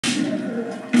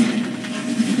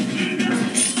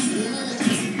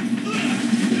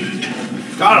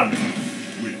Got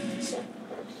him! Wins.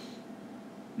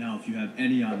 Now, if you have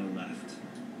any honor left,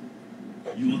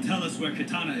 you will tell us where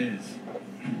Katana is.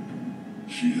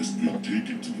 She has been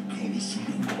taken to the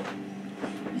Colosseum,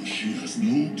 where she has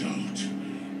no doubt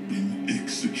been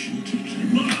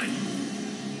executed. Lie!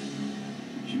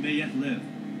 She may yet live.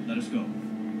 Let us go.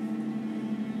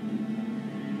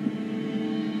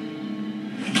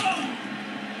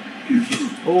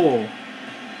 Oh.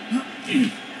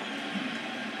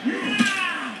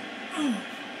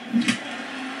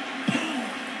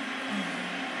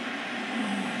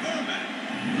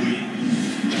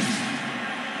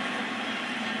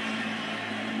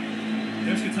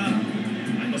 There's Katana.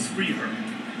 I must free her.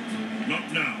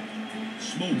 Not now.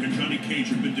 Smoke and Johnny Cage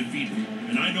have been defeated,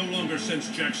 and I no longer sense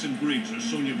Jackson Briggs or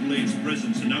Sonya Blade's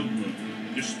presence in Outlook.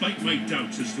 Despite my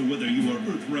doubts as to whether you are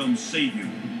Earthrealm's savior,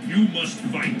 you must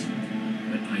fight.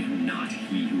 But I am not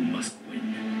he who must win.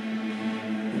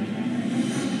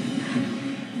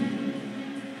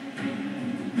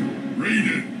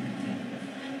 Raiden!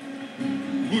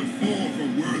 Put forth a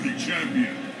worthy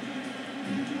champion,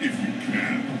 if you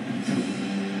can.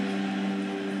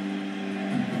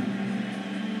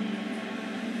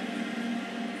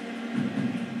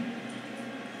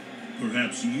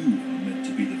 Perhaps you are meant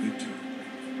to be the victor.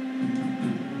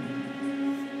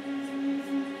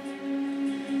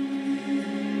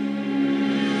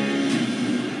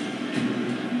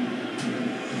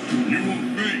 You will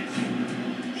face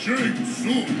Shang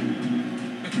Tsung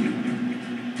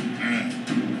and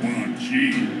Quan Chi.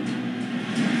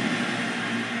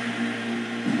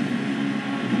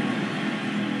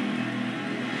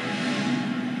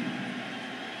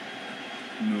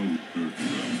 No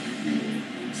Earthrealm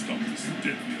can stop this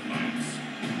deadly alliance.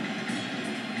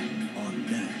 On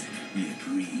that, we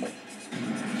agree.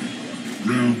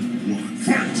 Round 1,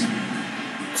 fight!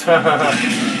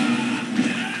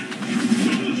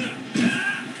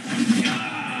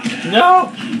 No!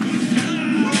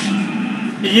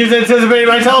 He keeps anticipating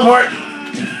my teleport!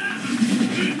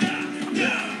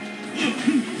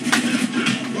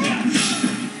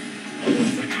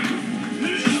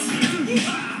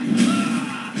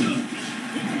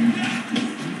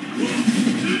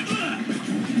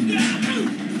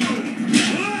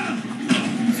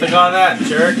 Stick on that,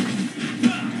 jerk.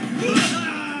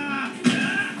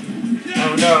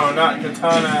 Oh no, not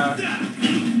Katana.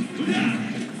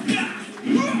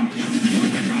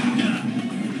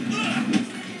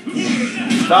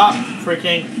 Stop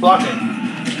freaking blocking.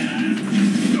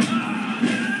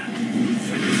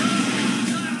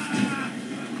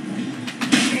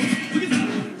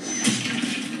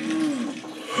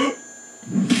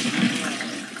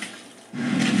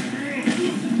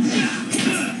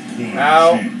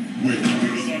 Ow.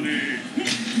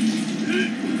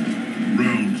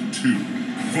 Round 2,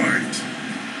 fight!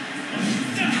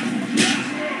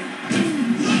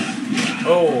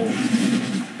 Oh.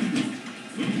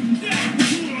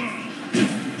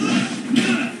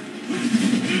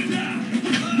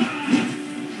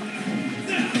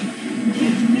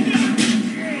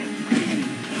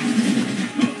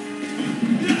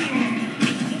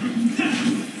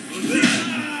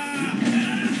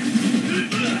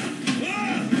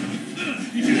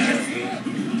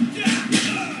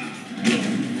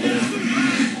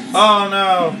 Oh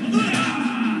no.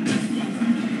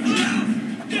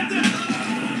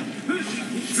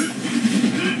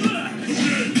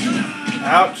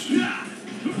 Ouch.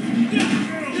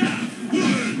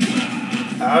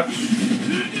 Ouch.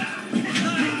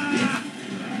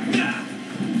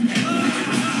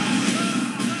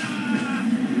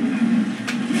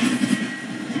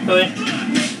 Really?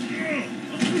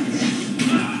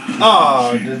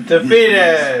 Oh,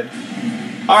 defeated.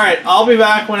 Alright, I'll be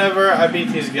back whenever I beat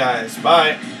these guys.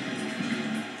 Bye.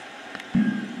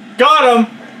 Got him!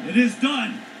 It is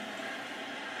done!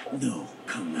 No,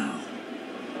 Kung Lao.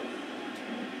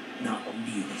 Not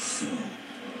really so.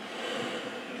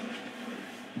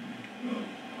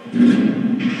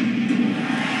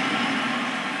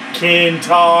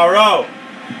 Kintaro!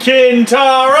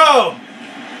 Kintaro!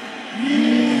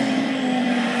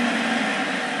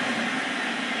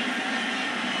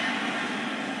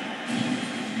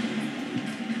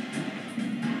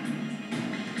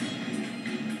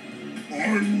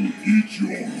 I will eat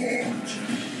your heart.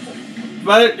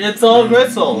 But it's all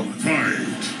gristle. Fight!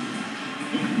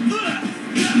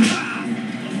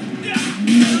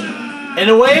 In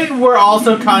a way, we're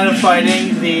also kind of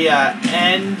fighting the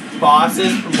end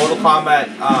bosses from Mortal Kombat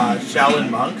Shaolin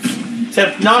Monks.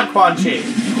 Except not Quan Chi.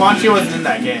 Quan Chi wasn't in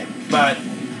that game. But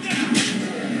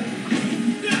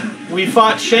we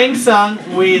fought Shang Tsung,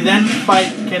 we then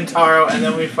fight Kintaro, and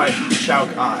then we fight Shao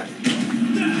Kahn.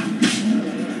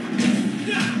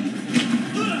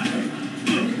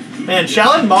 Man,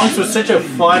 Shaolin Monks was such a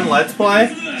fun Let's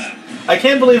Play. I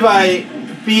can't believe I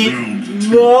beat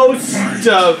most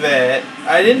of it.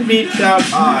 I didn't beat Shao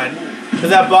Kahn,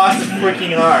 because that boss is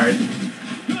freaking hard.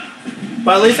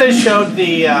 But at least I showed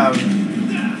the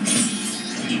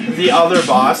other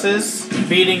bosses,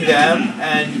 beating them,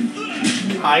 and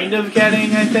kind of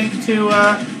getting, I think, to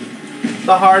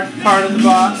the hard part of the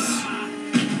boss.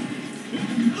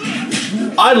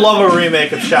 I'd love a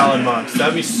remake of Shaolin Monks.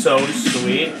 That'd be so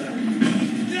sweet.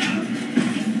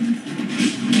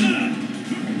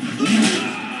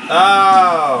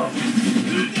 Oh.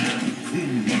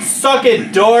 Suck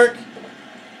it, dork.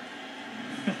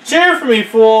 Cheer for me,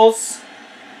 fools.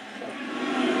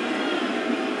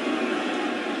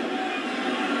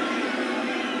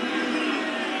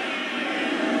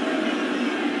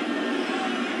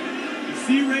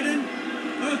 See, Raiden?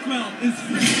 Earthrealm is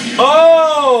free.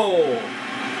 Oh!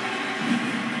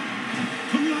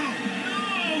 Kung Lao!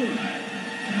 No!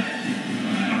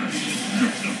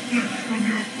 Strip the flesh from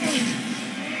your bones!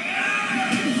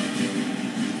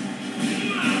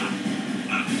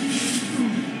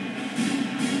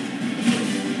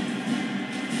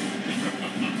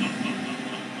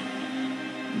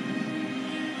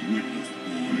 Witness,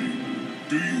 boy.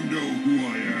 Do you know who I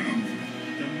am?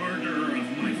 The murderer of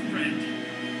my friend.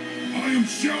 I am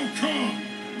Shao Kahn,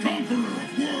 conqueror of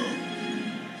worlds.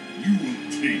 You will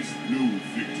taste no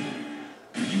victory.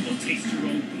 You will taste your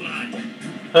own blood.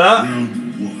 Round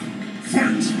one,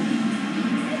 fight!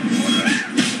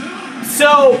 So,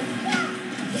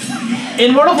 in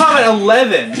Mortal Kombat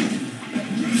 11,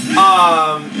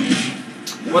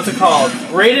 what's it called?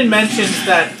 Raiden mentions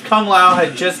that Kung Lao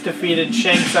had just defeated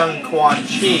Shang Tsung and Quan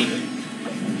Chi,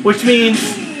 which means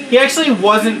he actually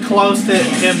wasn't close to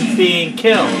him being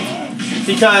killed,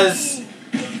 because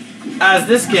as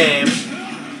this game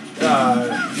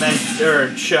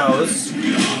shows,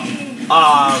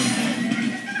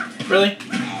 really,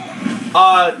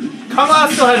 Kung Lao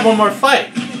still had one more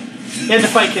fight. He had to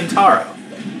fight Kintaro.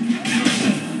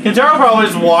 Kintaro probably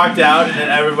just walked out and then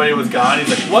everybody was gone. He's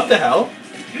like, what the hell?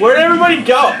 Where'd everybody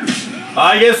go?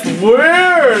 I guess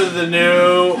we're the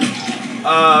new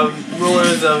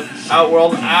rulers of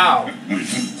Outworld. Ow.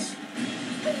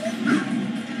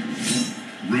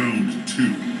 Round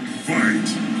two, fight!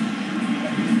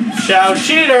 Shao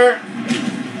Cheater.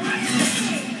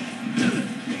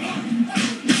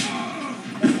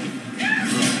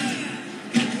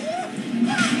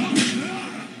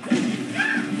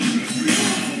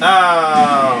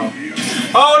 Oh.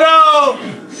 Oh no!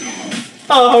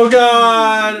 Oh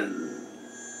god!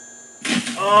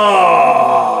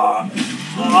 Oh.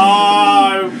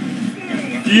 Oh.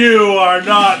 You are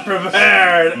not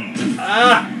prepared.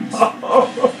 Ah.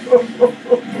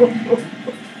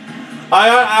 I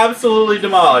got absolutely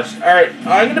demolished. Alright,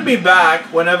 I'm gonna be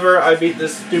back whenever I beat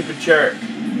this stupid jerk.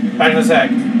 Back in a sec.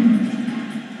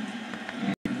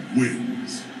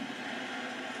 Wins.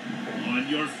 On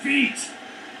your feet.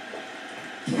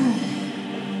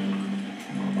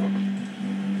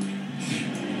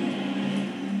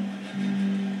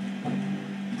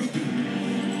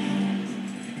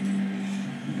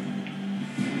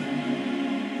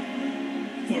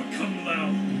 For Kung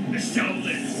Lao, the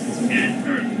Shaolin, and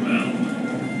Earthrealm.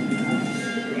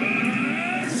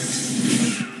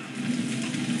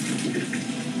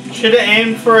 Should have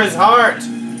aimed for his heart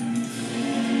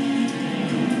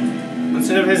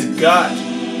instead of his gut.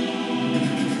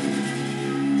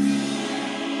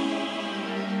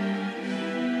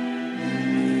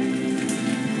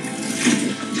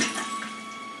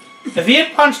 If he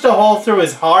had punched a hole through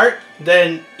his heart,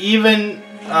 then even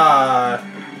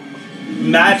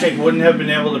magic wouldn't have been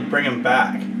able to bring him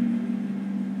back.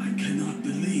 I cannot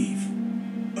believe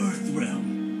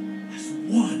Earthrealm has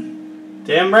won.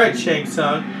 Damn right, Shang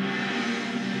Tsung.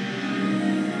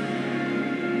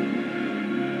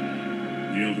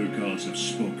 The Elder Gods have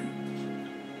spoken.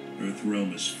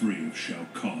 Earthrealm is free of Shao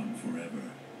Kahn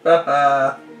forever.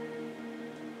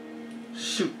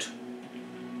 Shoot.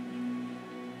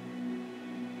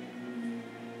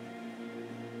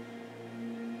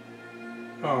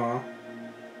 Aw.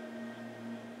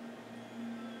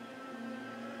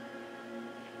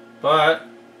 But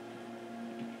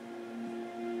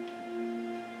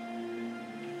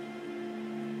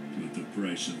the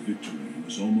price of victory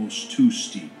was almost too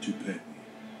steep to pay.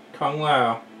 Kung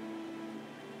Lao.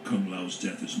 Kung Lao's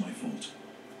death is my fault.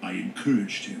 I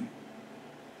encouraged him.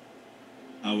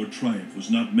 Our triumph was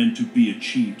not meant to be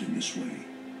achieved in this way.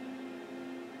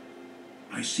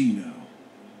 I see now.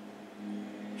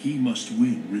 He must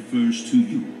win refers to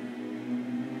you.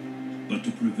 But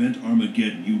to prevent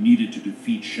Armageddon, you needed to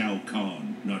defeat Shao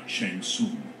Kahn, not Shang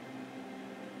Tsung.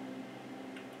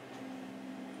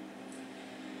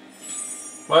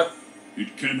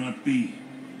 It cannot be.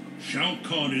 Shao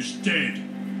Kahn is dead.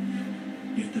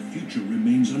 Yet the future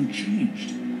remains unchanged.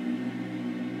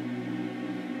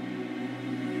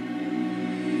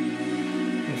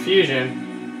 Confusion.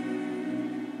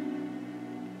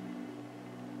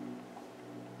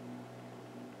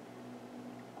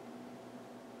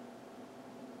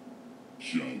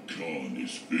 Shao Kahn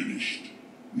is finished.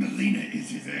 Melina is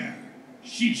his heir.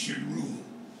 She should rule.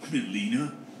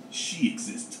 Melina? She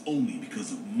exists only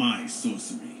because of my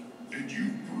sorcery. And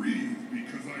you breathe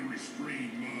because I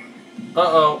restrain mine.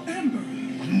 Uh-oh. Ember!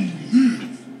 You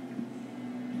live!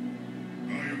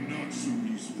 I am not so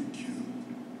easily killed.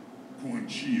 Quan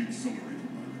Chi accelerated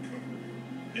my recovery.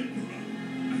 Emperor,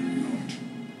 I am not.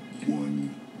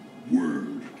 One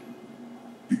word.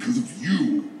 Because of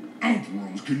you,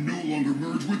 Outworld can no longer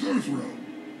merge with Earthrealm.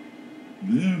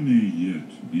 There may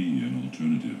yet be an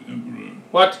alternative, Emperor.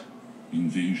 What?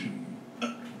 Invasion.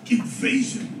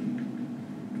 Invasion?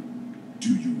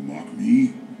 Do you mock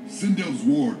me? Sindel's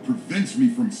ward prevents me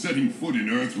from setting foot in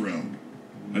Earthrealm.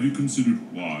 Have you considered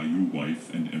why your wife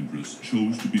and Empress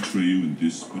chose to betray you in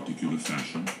this particular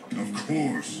fashion? Of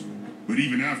course. But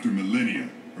even after millennia,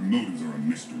 her motives are a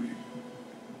mystery.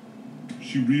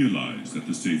 She realized that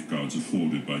the safeguards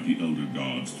afforded by the Elder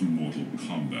Gods through mortal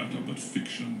combat are but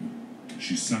fiction.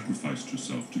 She sacrificed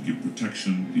herself to give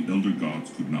protection the Elder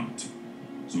Gods could not,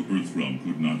 so Earthrealm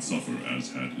could not suffer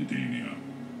as had Edenia.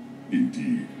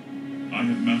 Indeed. I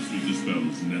have mastered the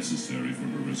spells necessary for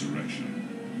her resurrection.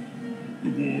 The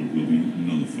ward will be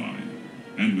nullified,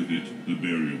 and with it, the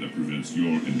barrier that prevents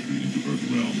your entry into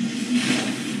Earthrealm.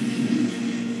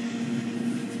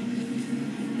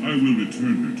 I will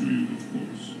return her to you, of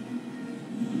course.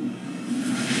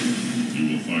 You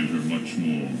will find her much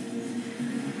more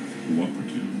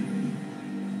cooperative.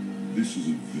 This is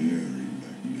a very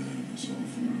magnanimous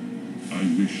offer. I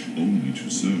wish only to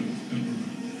serve, Emperor.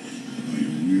 I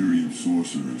am weary of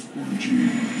sorcerers, Quan Chi.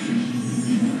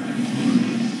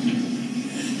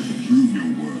 Prove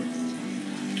your worth.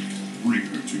 Bring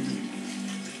her to me.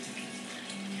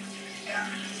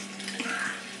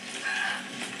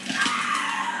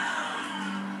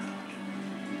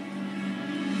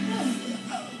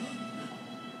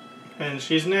 And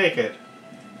she's naked.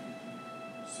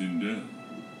 Sindel,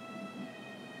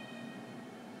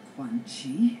 Quan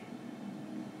Chi?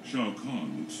 Shao Kahn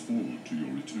looks forward to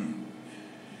your return.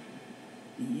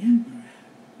 The Emperor?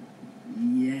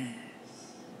 Yes.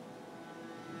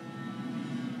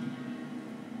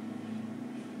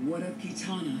 What of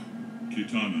Kitana?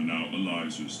 Kitana now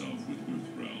allies herself with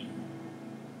Earthrealm.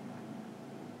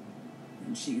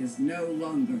 And she is no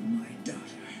longer my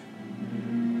daughter.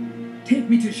 Take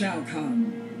me to Shao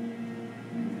Kahn.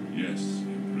 Yes,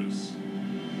 Empress.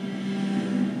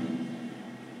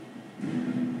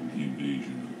 The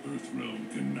invasion of Earthrealm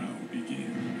can now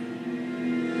begin.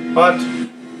 But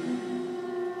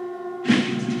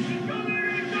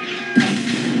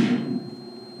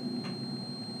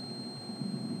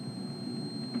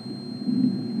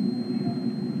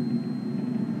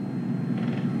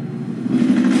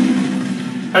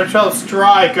Control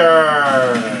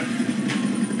Striker!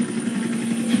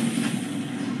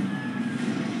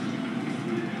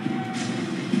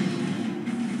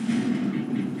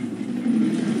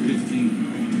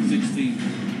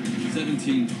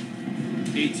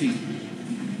 18.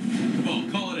 Come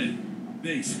on, call it in.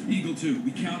 Base, Eagle 2,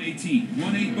 we count 18.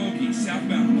 1-8 bogey,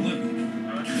 southbound on 11.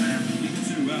 Eagle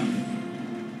 2 out.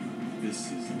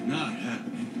 This is not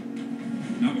happening.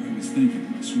 Not what I was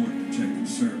thinking. I swore to protect and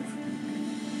serve.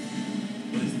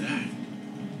 What is that?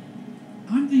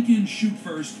 I'm thinking shoot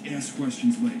first, ask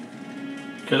questions later.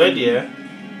 Good idea.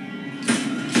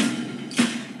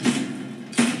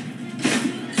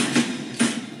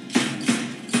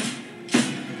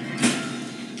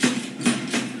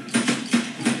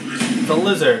 The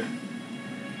lizard.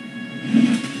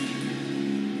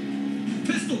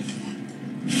 Pistols!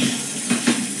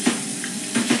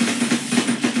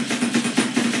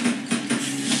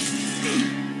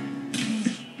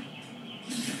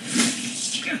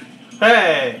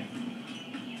 Hey!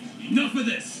 Enough of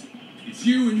this! It's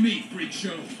you and me, freak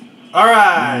show.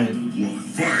 Alright!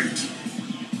 Fight!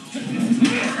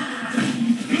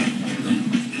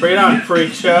 Bring it on,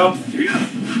 freak show.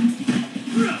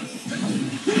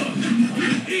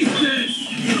 Eat this!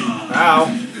 Ow.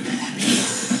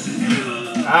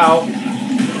 Ow.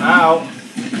 Ow.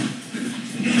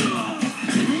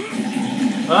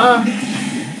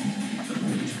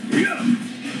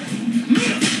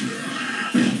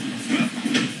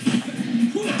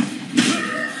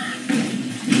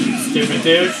 Stupid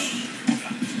douche.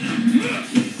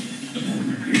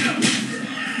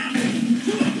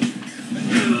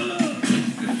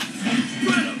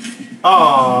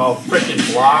 Oh,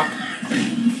 freaking block.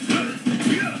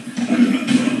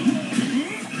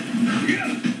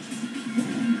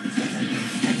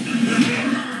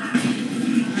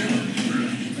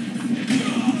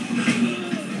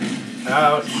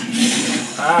 Ouch.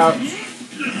 Ouch.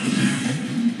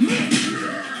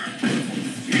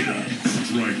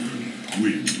 Striker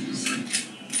wins.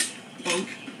 Punk.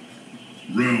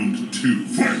 Round 2,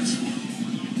 fight!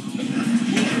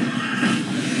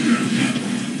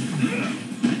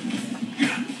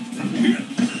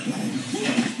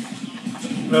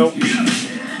 Nope.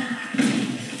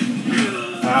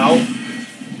 Ow.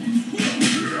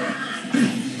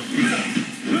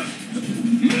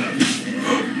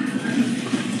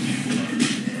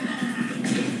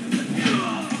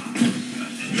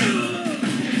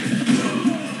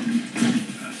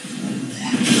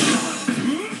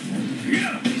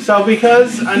 So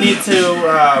because I need to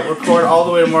record all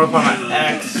the way to Mortal Kombat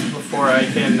X before I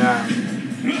can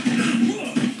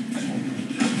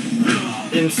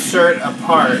insert a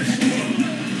part,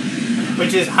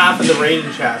 which is half of the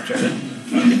Raiden chapter,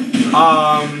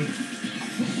 or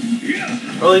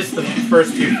at least the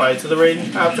first 2 fights of the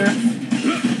Raiden chapter.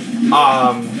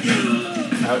 Ouch.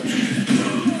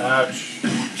 Ouch.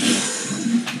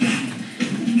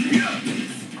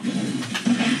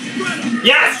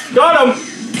 Yes! Got him!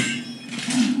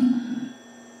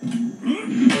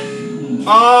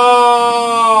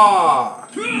 Ah!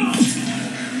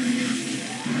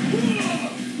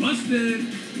 Busted.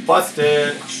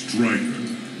 Busted. Striker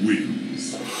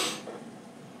wins.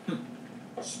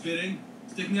 Spitting?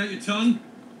 Sticking out your tongue?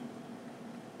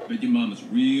 Bet your mama's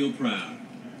real proud.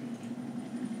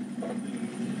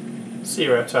 See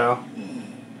you, Reptile.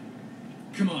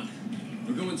 Come on.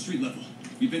 We're going street level.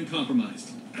 We've been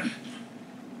compromised.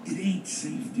 It ain't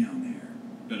safe down there.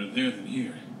 Better there than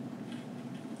here.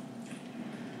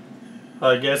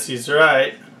 I guess he's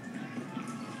right.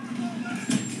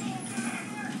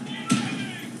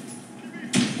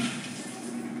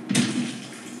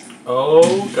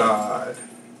 Oh, God.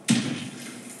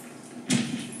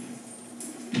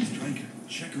 Striker,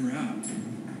 check her out.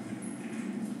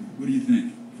 What do you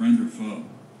think? Friend or foe?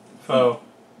 Foe.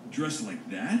 Dressed like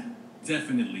that?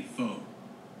 Definitely foe.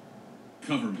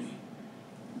 Cover me.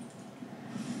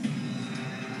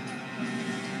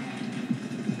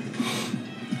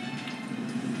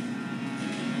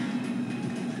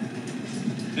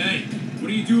 Hey,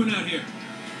 what are you doing out here?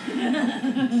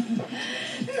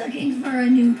 Looking for a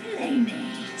new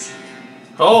playmate.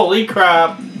 Holy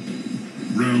crap.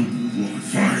 Round 1,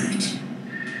 fight!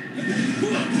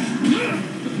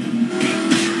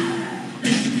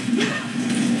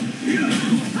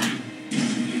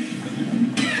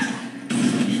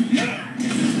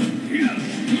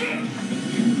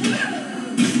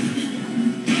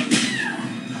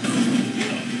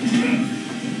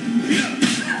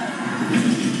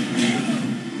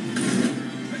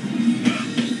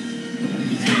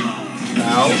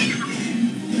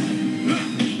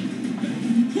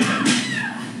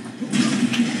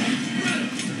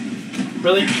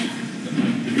 Really?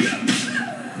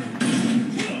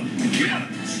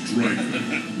 Striker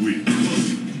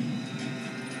wins.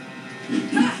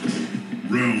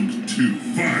 Round 2,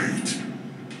 fight!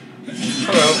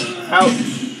 Hello. Ouch.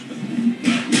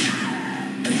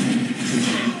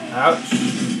 Ouch.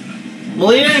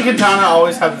 Melina and Katana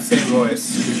always have the same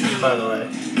voice, by the way.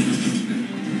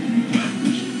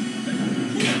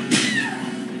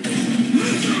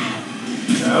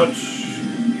 Ouch.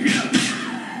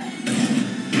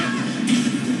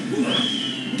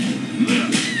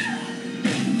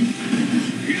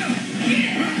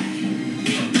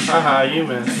 Haha, you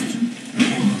missed.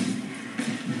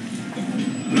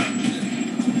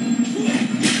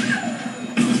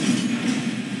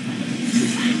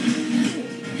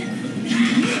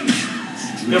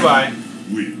 Goodbye.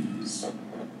 Wins.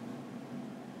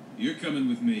 You're coming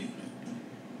with me.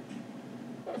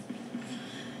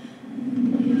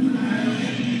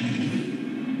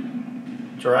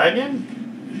 Dragon?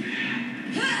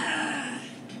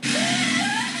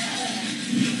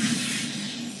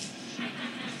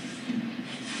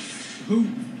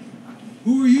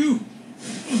 Who are you?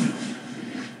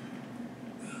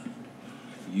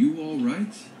 You all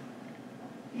right?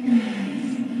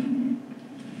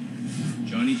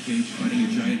 Johnny Cage fighting a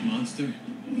giant monster?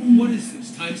 What is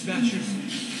this, Time Smashers?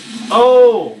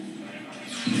 Oh!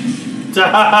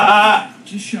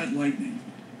 Just shot lightning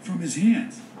from his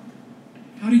hands.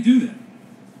 How'd he do that?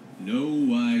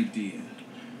 No idea.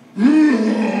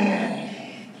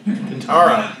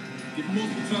 Kintaro. Give him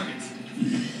multiple targets.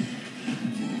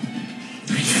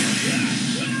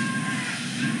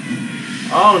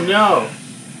 Oh no.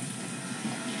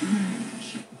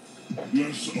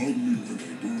 less ugly when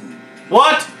they burn.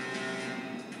 What?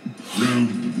 Round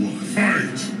 1.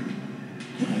 Fight!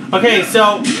 Okay,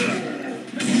 so,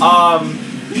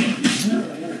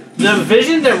 the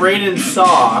vision that Raiden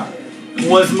saw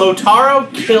was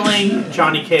Motaro killing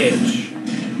Johnny Cage,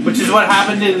 which is what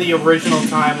happened in the original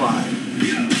timeline.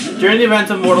 During the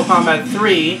events of Mortal Kombat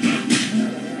 3,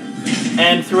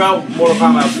 and throughout Mortal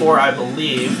Kombat 4, I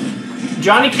believe,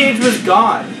 Johnny Cage was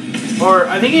gone. Or,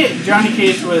 I think Johnny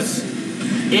Cage was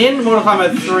in Mortal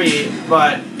Kombat 3,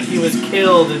 but he was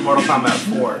killed in Mortal Kombat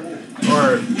 4.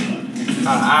 Or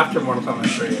after Mortal Kombat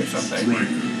 3 or something. Right.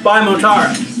 By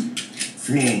Motaro.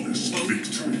 Flawless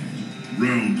victory.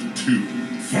 Round 2.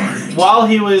 Fight! While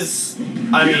he was,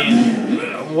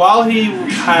 while he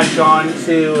had gone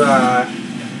to,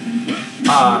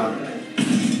 I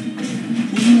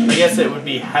guess it would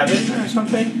be heaven or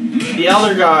something, the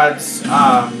Elder Gods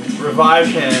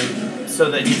revived him so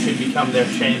that he could become their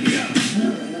champion.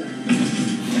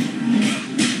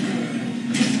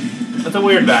 That's a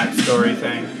weird backstory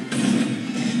thing.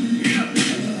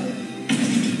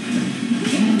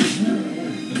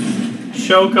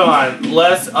 Shao Kahn,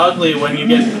 less ugly when you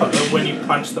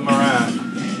punch them around.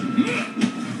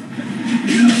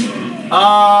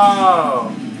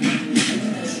 Oh.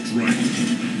 Strike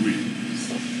wins.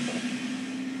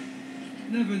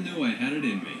 Never knew I had it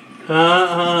in me. Come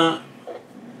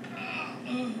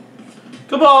on.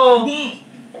 Come on!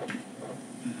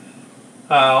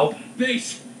 How?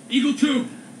 Base! Eagle 2!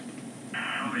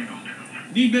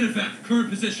 Need medevac. Current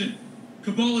position.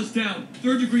 Cabal is down.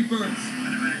 3rd degree burns.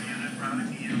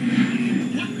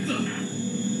 What the?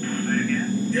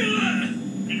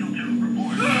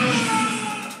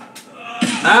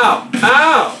 Ow!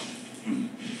 Ow!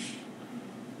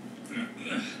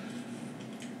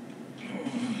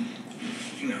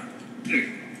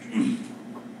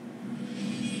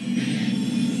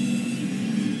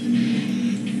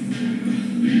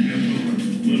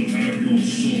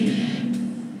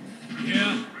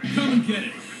 Yeah, come and get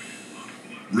it.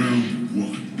 Round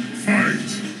 1. Fight!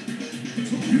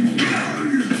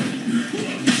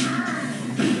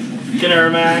 Get her,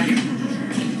 Mac.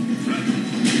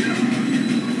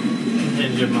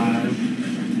 Ninja Mime.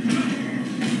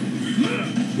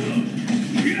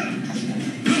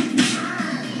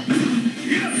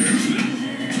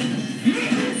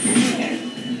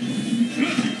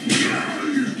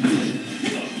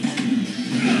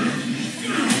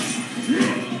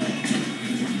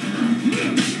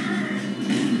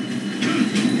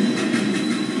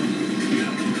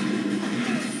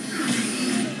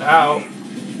 Ow.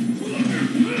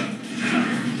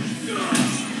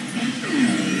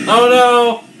 Oh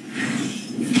no!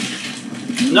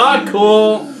 Not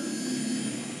cool.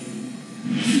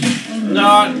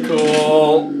 Not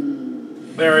cool.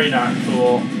 Very not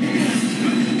cool.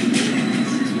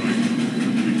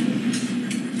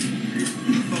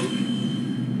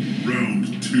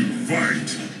 Round 2. Fight!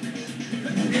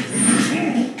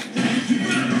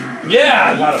 Yeah,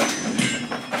 I got him.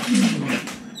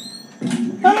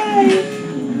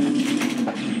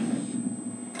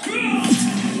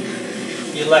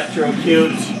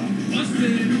 Electrocute.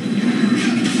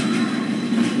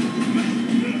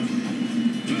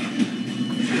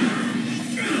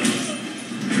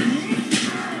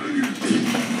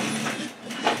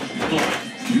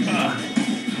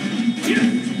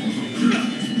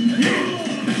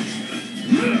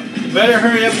 Better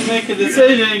hurry up and make a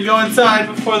decision and go inside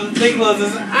before the thing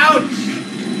closes. Ouch!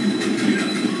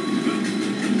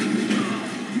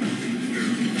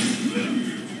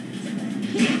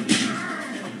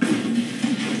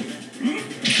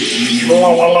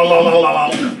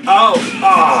 Oh,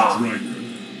 ah! Striker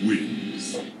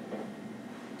wins.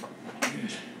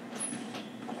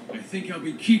 I think I'll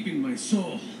be keeping my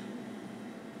soul.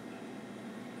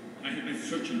 I have been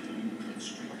searching for you,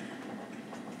 Constrictor.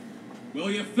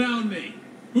 Well, you found me.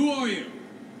 Who are you?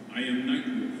 I am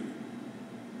Nightwolf.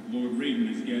 Lord Raiden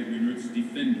is gathering Earth's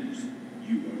defenders.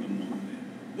 You are among them.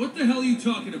 What the hell are you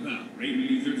talking about? Raiden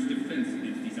leads Earth's defense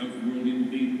against these outworld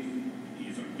invaders. He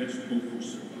is our best hope for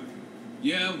survival.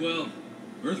 Yeah, well,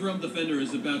 Earthrealm Defender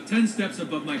is about 10 steps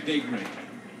above my pay grade.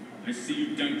 I see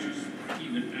you doubt yourself,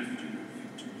 even after your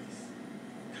victories.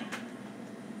 Come.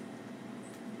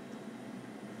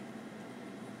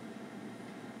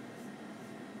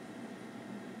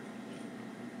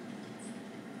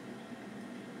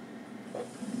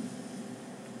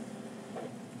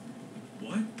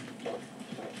 What?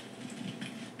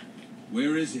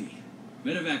 Where is he?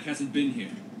 Medevac hasn't been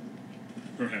here.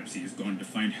 Perhaps he has gone to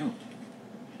find help.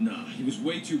 Nah, he was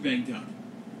way too banged up.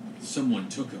 Someone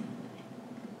took him.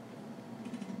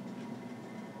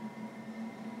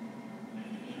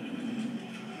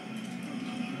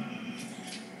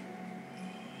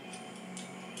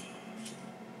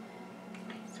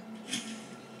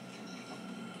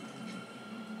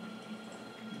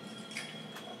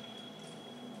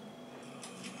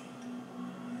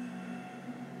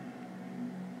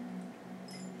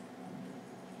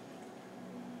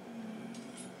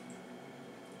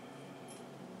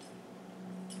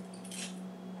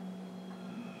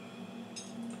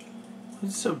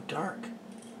 It's so dark.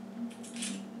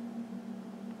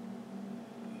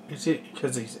 Is it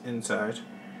because he's inside?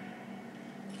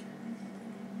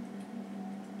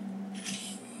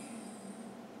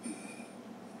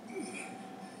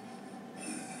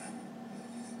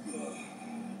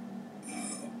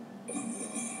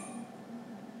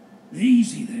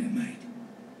 Easy there, mate.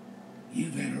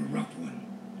 You've had a rough one.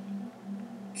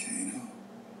 Kano.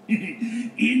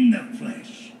 In the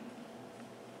flesh.